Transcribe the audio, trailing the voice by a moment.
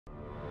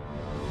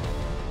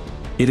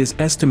It is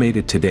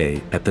estimated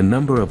today that the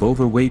number of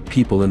overweight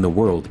people in the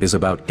world is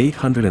about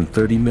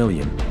 830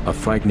 million, a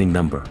frightening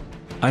number.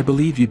 I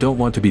believe you don't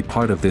want to be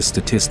part of this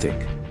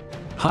statistic.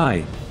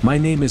 Hi, my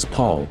name is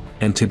Paul,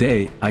 and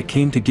today I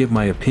came to give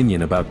my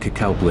opinion about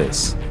Cacao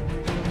Bliss.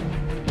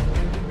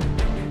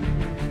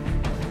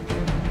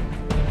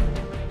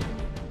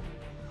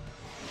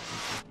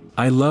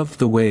 I love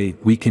the way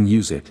we can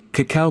use it.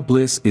 Cacao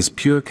Bliss is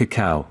pure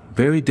cacao,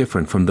 very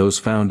different from those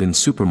found in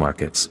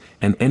supermarkets,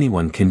 and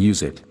anyone can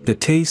use it. The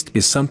taste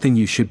is something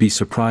you should be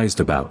surprised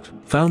about.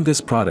 Found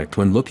this product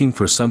when looking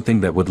for something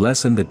that would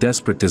lessen the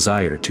desperate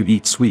desire to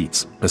eat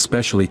sweets,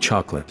 especially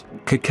chocolate.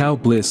 Cacao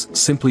Bliss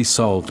simply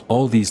solved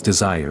all these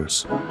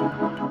desires.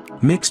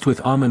 Mixed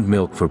with almond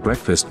milk for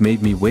breakfast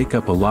made me wake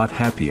up a lot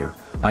happier.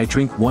 I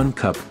drink 1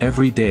 cup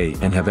every day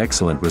and have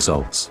excellent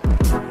results.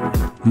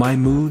 My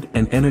mood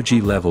and energy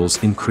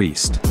levels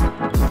increased.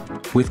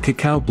 With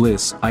Cacao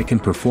Bliss I can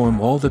perform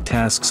all the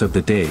tasks of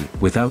the day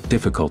without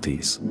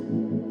difficulties.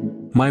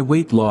 My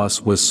weight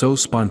loss was so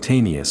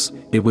spontaneous,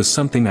 it was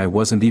something I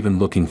wasn't even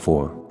looking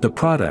for. The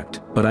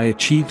product, but I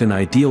achieved an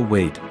ideal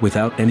weight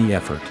without any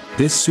effort.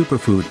 This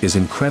superfood is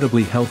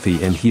incredibly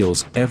healthy and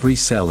heals every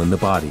cell in the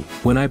body.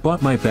 When I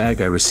bought my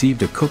bag I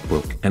received a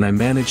cookbook and I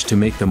managed to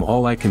make them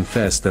all. I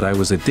confess that I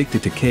was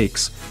addicted to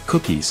cakes,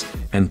 cookies,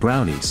 and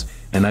brownies,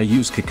 and I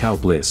use Cacao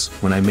Bliss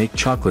when I make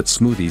chocolate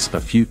smoothies a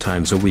few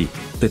times a week.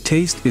 The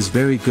taste is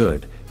very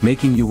good,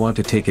 making you want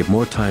to take it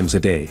more times a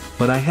day.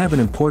 But I have an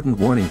important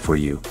warning for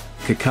you.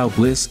 Cacao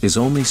Bliss is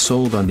only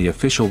sold on the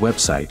official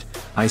website.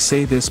 I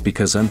say this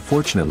because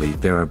unfortunately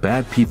there are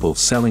bad people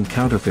selling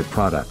counterfeit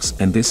products,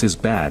 and this is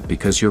bad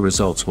because your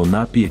results will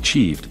not be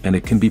achieved and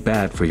it can be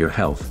bad for your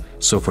health.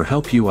 So for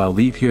help you I'll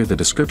leave here the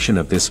description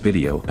of this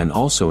video and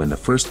also in the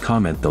first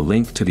comment the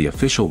link to the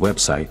official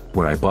website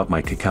where I bought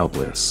my Cacao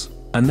Bliss.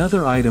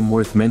 Another item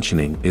worth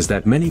mentioning is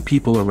that many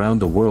people around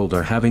the world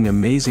are having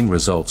amazing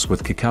results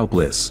with Cacao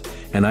Bliss,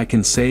 and I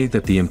can say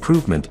that the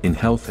improvement in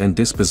health and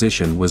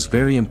disposition was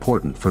very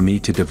important for me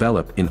to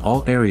develop in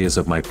all areas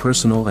of my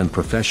personal and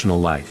professional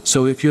life.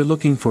 So if you're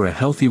looking for a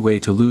healthy way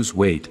to lose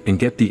weight and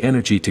get the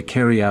energy to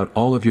carry out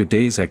all of your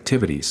day's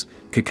activities,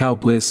 Cacao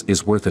Bliss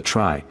is worth a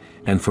try,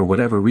 and for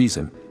whatever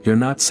reason, you're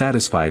not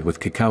satisfied with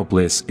Cacao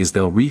Bliss,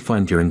 they'll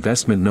refund your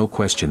investment, no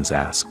questions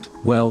asked.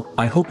 Well,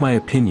 I hope my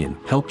opinion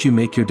helped you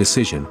make your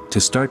decision to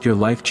start your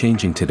life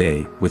changing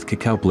today with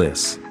Cacao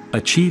Bliss.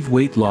 Achieve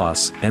weight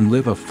loss and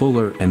live a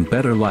fuller and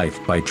better life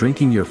by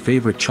drinking your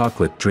favorite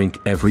chocolate drink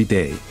every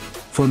day.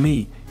 For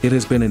me, it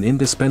has been an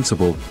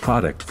indispensable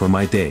product for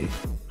my day.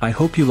 I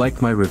hope you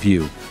liked my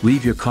review.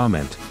 Leave your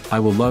comment, I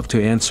will love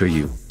to answer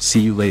you.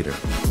 See you later.